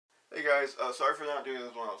Hey guys, sorry for not doing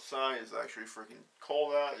this one outside. It's actually freaking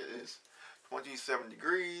cold out. It is 27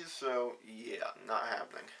 degrees, so yeah, not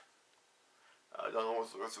happening. I don't know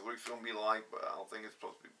what the rest of the week's going to be like, but I don't think it's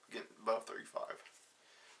supposed to be getting above 35.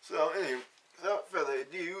 So anyway, without further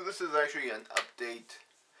ado, this is actually an update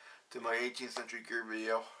to my 18th century gear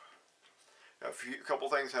video. A couple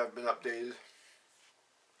things have been updated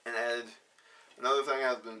and added. Another thing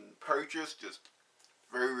has been purchased just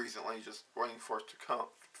very recently, just waiting for it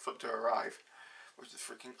to arrive, which is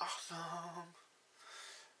freaking awesome.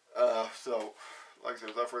 So, like I said,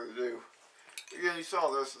 without further ado, again, you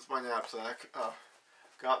saw this. It's my knapsack.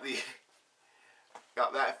 Got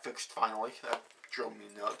that fixed finally. That drove me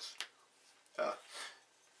nuts.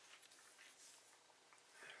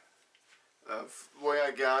 The way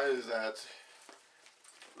I got it is that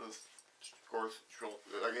this, of course,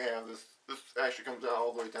 like I have this. This actually comes out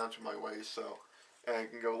all the way down to my waist, so and I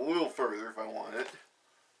can go a little further if I want it.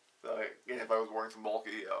 So again, if I was wearing some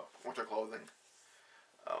bulky winter clothing,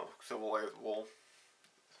 several layers of wool,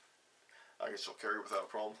 I can still carry it without a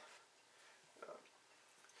problem.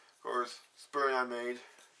 Of course, spoon I made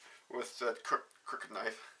with that crooked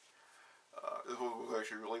knife. This one was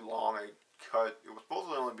actually really long. I cut. It was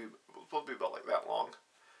supposed to be about like that long,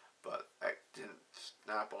 but I didn't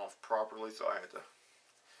snap off properly, so I had to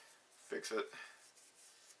fix it.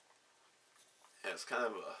 And it's kind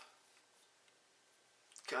of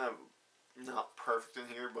not perfect in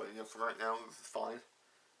here, but you know, for right now, this is fine.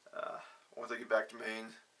 Once I get back to Maine,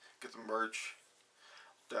 get some merch,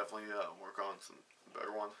 definitely work on some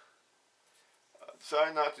better one.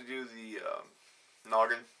 Decided not to do the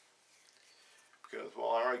noggin because,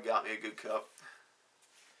 well, I already got me a good cup.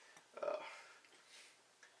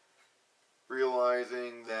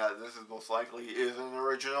 Realizing that this is most likely is an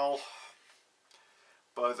original,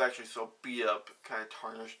 but it's actually so beat up, kind of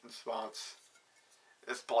tarnished in spots.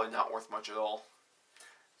 It's probably not worth much at all.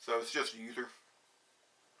 So it's just a user.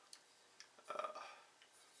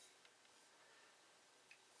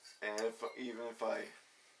 And even if I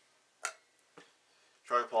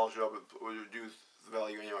try to polish it up, it would reduce the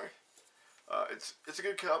value anyway. It's a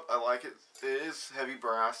good cup. I like it. It is heavy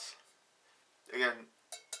brass. Again,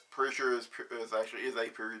 pretty sure is actually a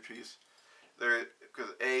period piece.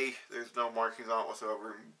 Because A, there's no markings on it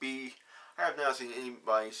whatsoever, and B, I have not seen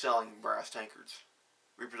anybody selling brass tankards,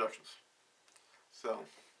 reproductions. So,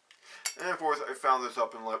 and of course I found this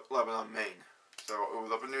up in Lebanon, Maine. So it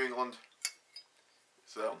was up in New England.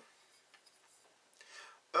 So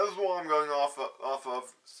that's what I'm going off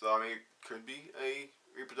of. So I mean, it could be a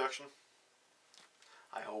reproduction.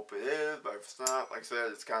 I hope it is, but if it's not, like I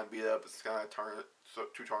said, it's kind of beat up. It's kind of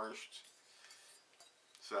too tarnished.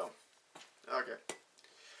 So, okay.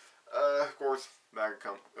 Of course, bag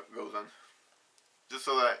goes in, just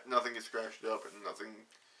so that nothing gets scratched up and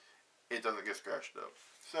it doesn't get scratched up.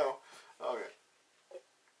 So, okay.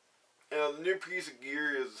 And the new piece of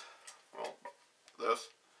gear is, well, this.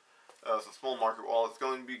 It's a small market wallet. It's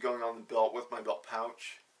going to be going on the belt with my belt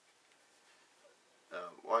pouch.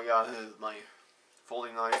 What I got is my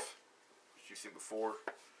folding knife, which you've seen before.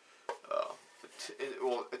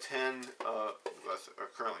 A 10 that's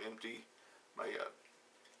currently empty. My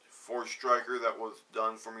forged striker that was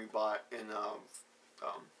done for me in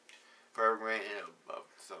Forever Green, and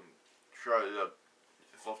some shredded up,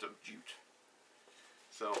 fluffed up jute.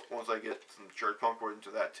 So once I get some charged punk wood into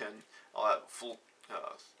that tin, I'll have a full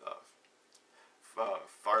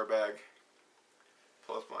fire bag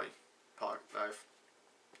plus my pocket knife.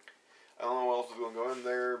 I don't know what else is going to go in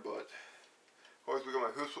there, but of course we got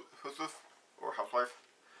my housewife or housewife.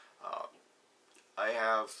 I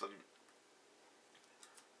have some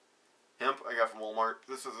hemp I got from Walmart.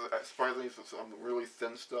 This is surprisingly some really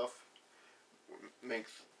thin stuff.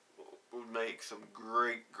 Would make some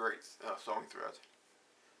great sewing thread.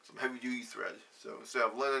 Some heavy duty thread. So instead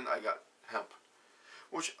of linen, I got hemp,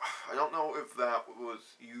 which I don't know if that was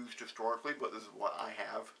used historically, but this is what I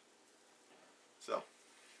have. So,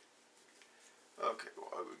 okay,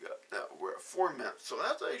 what have we got now? We're at 4 minutes, so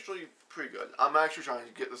that's actually pretty good. I'm actually trying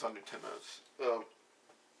to get this under 10 minutes.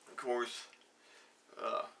 Of course,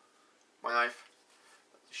 my knife,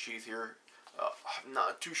 the sheath here. I'm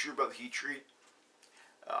not too sure about the heat treat.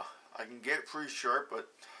 I can get it pretty sharp, but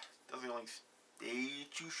it doesn't really stay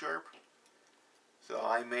too sharp. So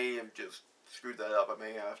I may have just screwed that up. I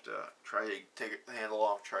may have to try to take the handle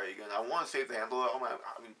off, try it again. I want to save the handle though.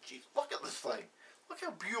 I mean, geez, look at this thing. Look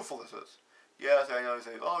how beautiful this is. Yes, I know you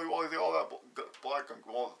say, oh, you want all that black and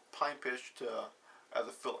well, pine pitch as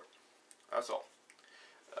a filler. That's all.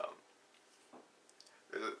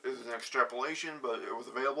 It is an extrapolation, but it was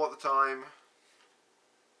available at the time,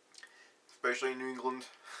 especially in New England.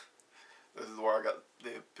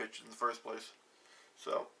 pitches in the first place.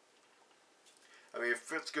 So, I mean, it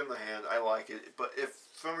fits good in the hand. I like it. But if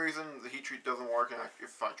for some reason the heat treat doesn't work, and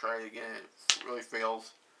if I try it again, it really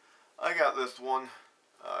fails, I got this one.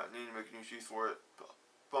 I need to make a new sheath for it.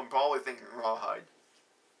 But I'm probably thinking rawhide.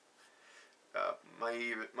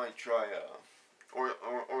 Might try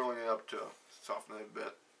oiling it up to soften it a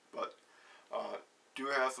bit. But do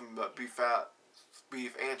have some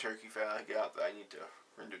beef and turkey fat I got that I need to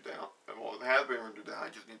render down. Well, it has been rendered down. I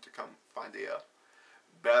just need to come find a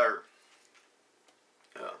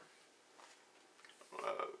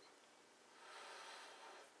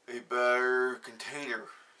better container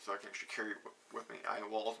so I can actually carry it with me. I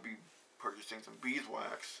will also be purchasing some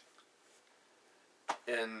beeswax,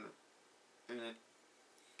 and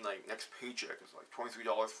like next paycheck is like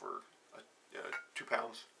 $23 for 2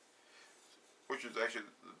 pounds, which is actually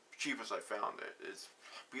the cheapest I found. It's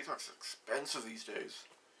beeswax is expensive these days,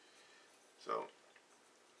 so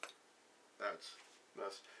that's.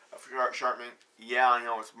 For sharpening, yeah, I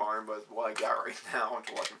know it's modern, but it's what I got right now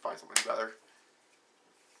until I can find something better.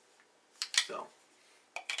 So,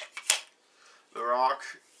 the rock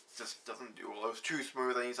just doesn't do well. It was too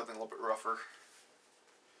smooth. I need something a little bit rougher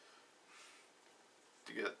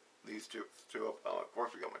to get these two up. Of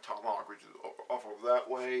course, we got my tomahawk, which is off over that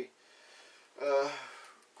way. Of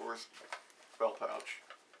course, belt pouch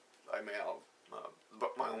I made out of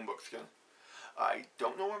my own buckskin. I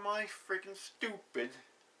don't know where my freaking stupid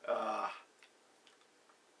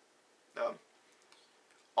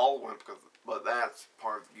all went, but that's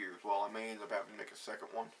part of the gear as well. I may end up having to make a second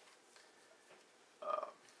one.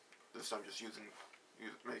 This time just using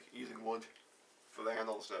wood for the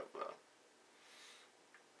handles of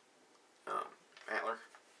antler.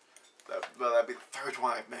 That'd be the third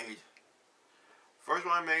one I've made. First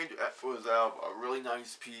one I made was a really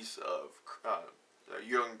nice piece of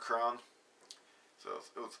yearling crown. So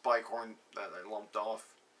it was bicorn that I lumped off,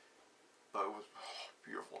 but it was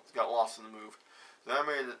beautiful. It got lost in the move. Then I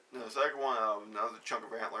made the second one out of another chunk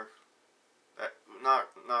of antler. Not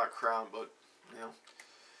a crown, but you know,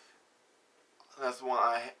 that's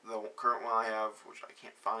the current one I have, which I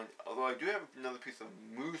can't find. Although I do have another piece of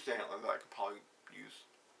moose antler that I could probably use.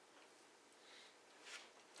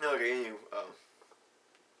 Okay, anyway,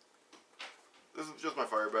 this is just my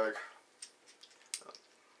fire bag,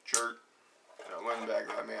 shirt. Linen bag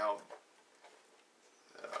that I made out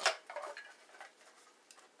of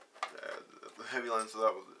the heavy linen, so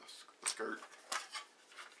that was the skirt,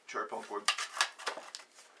 cherry punk wood,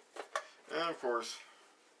 and of course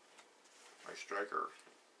my striker.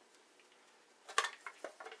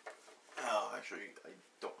 Actually, I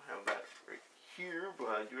don't have that right here, but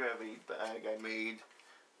I do have a bag I made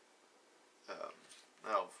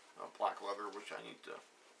out of black leather, which I need to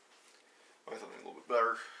find something a little bit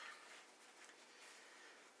better.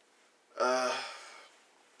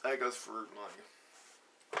 That goes for my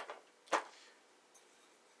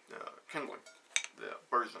kindling, the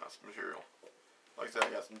bird's nest material. Like I said, I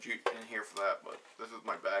got some jute in here for that, but this is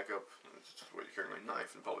my backup. It's just a way to carry my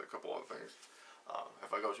knife and probably a couple other things.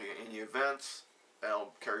 If I go to any events,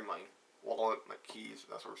 I'll carry my wallet, my keys,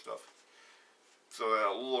 that sort of stuff. So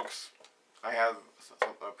it looks, I have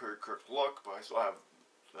a pretty correct look, but I still have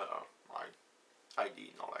my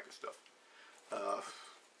ID and all that good stuff. Of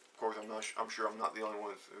course, I'm sure I'm not the only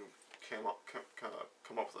ones who come up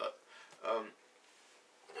with that.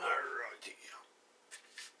 Alrighty.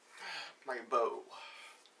 My bow.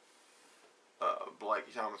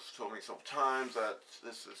 Blackie Thomas told me several times that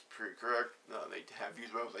this is pretty correct. They have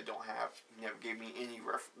used bows. I don't have. He never gave me any of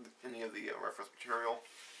the reference material.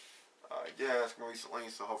 I did ask him recently,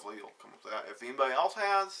 so hopefully he'll come up with that. If anybody else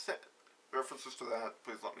has references to that,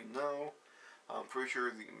 please let me know. I'm pretty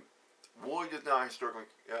sure the wood is not historically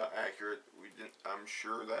accurate. I'm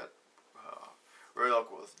sure that red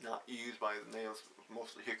oak was not used by the natives. It was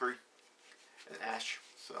mostly hickory and ash.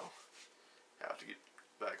 So have to get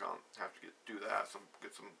back on. Do that.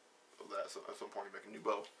 Get some of that at some point to make a new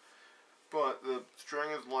bow. But the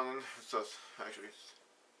string is linen. It says actually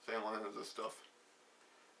same linen as this stuff.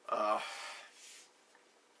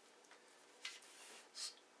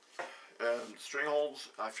 And string holds.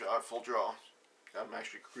 I've shot full draw. I'm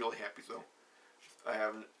actually really happy though. I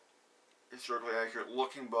have an historically accurate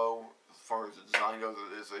looking bow as far as the design goes.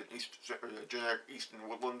 It is a generic Eastern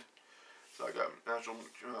woodland. So I got natural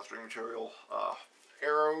string material.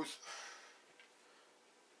 Arrows.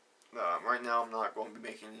 Right now I'm not going to be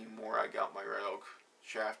making any more. I got my red oak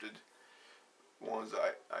shafted ones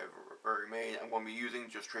that I've already made. I'm going to be using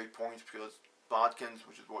just straight points because bodkins,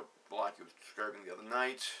 which is what Blackie was describing the other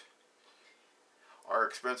night, are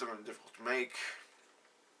expensive and difficult to make.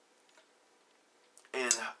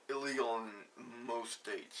 and illegal in most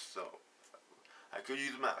states. So I could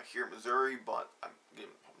use them out here in Missouri, but I'm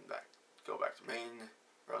getting back, go back to Maine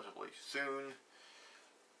relatively soon.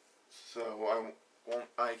 So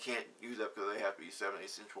I can't use that because they have to be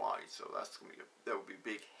 7/8 inch wide. So that would be a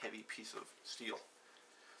big heavy piece of steel.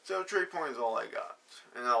 So trade point is all I got,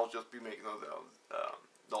 and I'll just be making those out of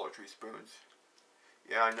Dollar Tree spoons.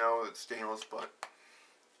 Yeah, I know it's stainless, but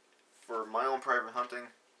for my own private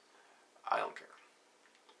hunting, I don't care.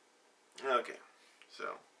 Okay,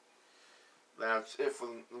 so that's it for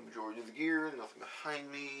the majority of the gear. Nothing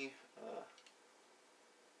behind me.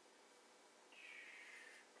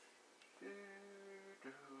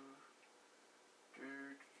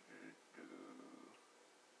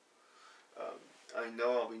 I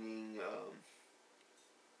know I'll be needing,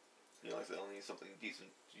 like I said, I'll need something decent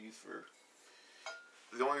to use for.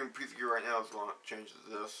 The only piece of gear right now is going to change to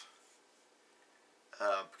this.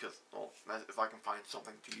 Because, well, if I can find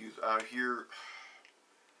something to use out here,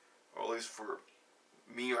 or at least for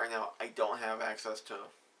me right now, I don't have access to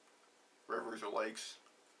rivers or lakes.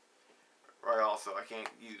 Right, also, I can't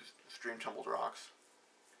use stream tumbled rocks.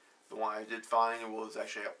 The one I did find was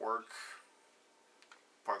actually at work,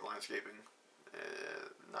 part of the landscaping.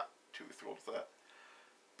 Not too thrilled with that.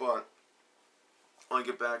 But when I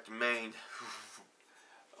get back to Maine,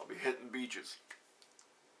 I'll be hitting beaches.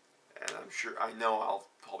 And I know I'll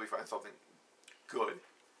probably find something good.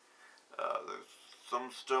 There's some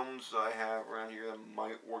stones I have around here that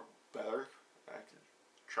might work better. I can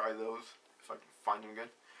try those if I can find them again.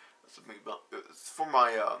 It's for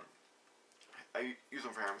my, I use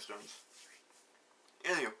them for hammer stones.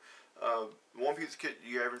 Anyway, one piece of kit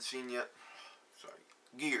you haven't seen yet. Sorry,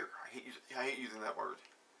 gear. I hate using that word.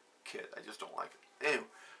 Kit. I just don't like it. Anyway,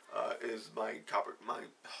 is my copper.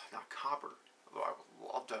 Not copper. Although I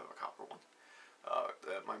would love to have a copper one.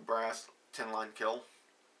 My brass 10-line kill.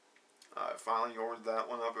 I finally ordered that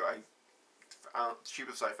one up. The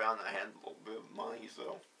cheapest I found. I had a little bit of money,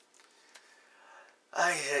 so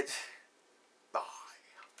I hit buy.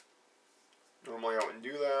 Normally I wouldn't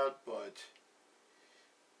do that, but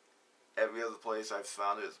every other place I've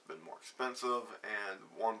found it has been more expensive, and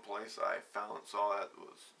one place I saw that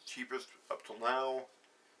was cheapest up till now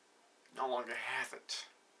no longer has it.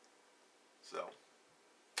 So,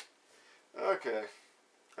 okay.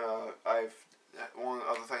 One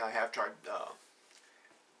other thing I have tried,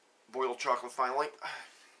 boiled chocolate finally.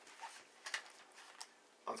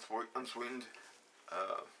 Unsweetened,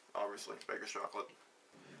 obviously, Baker's chocolate.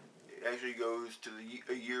 It actually goes to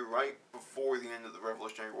a year right before the end of the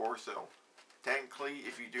Revolutionary War, so technically,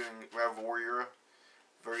 if you're doing Rev War era,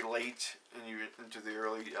 very late and you're into the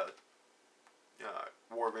early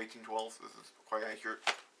War of 1812, this is quite accurate.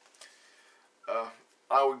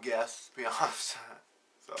 I would guess, to be honest.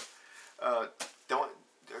 So, I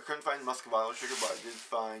couldn't find Muscovado sugar, but I did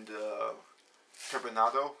find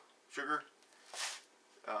Turbinado sugar.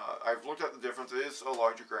 I've looked at the difference. It is a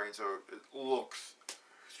larger grain, so it looks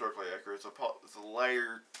historically accurate. It's a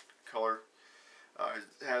layered color.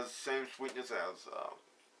 It has the same sweetness as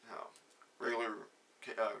regular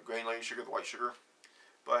granulated sugar, the white sugar,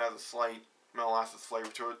 but it has a slight molasses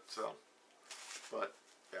flavor to it. So, but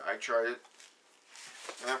yeah, I tried it,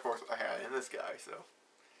 and of course I had it in this guy. So,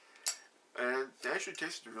 and it actually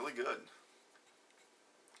tasted really good.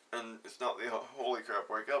 And it's not the holy crap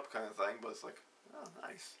wake up kind of thing, but it's like, oh,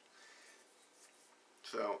 nice.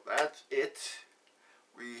 So that's it.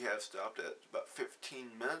 We have stopped at about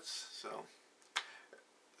 15 minutes.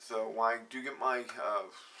 So when I do get my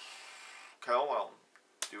kettle, I'll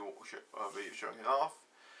do a video showing it off.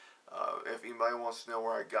 If anybody wants to know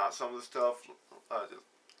where I got some of the stuff, just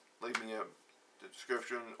leave me the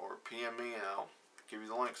description or PM me, and I'll give you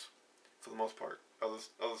the links. For the most part, other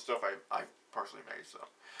stuff I personally made. So,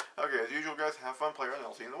 okay, as usual, guys, have fun, play around, and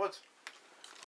I'll see you in the woods.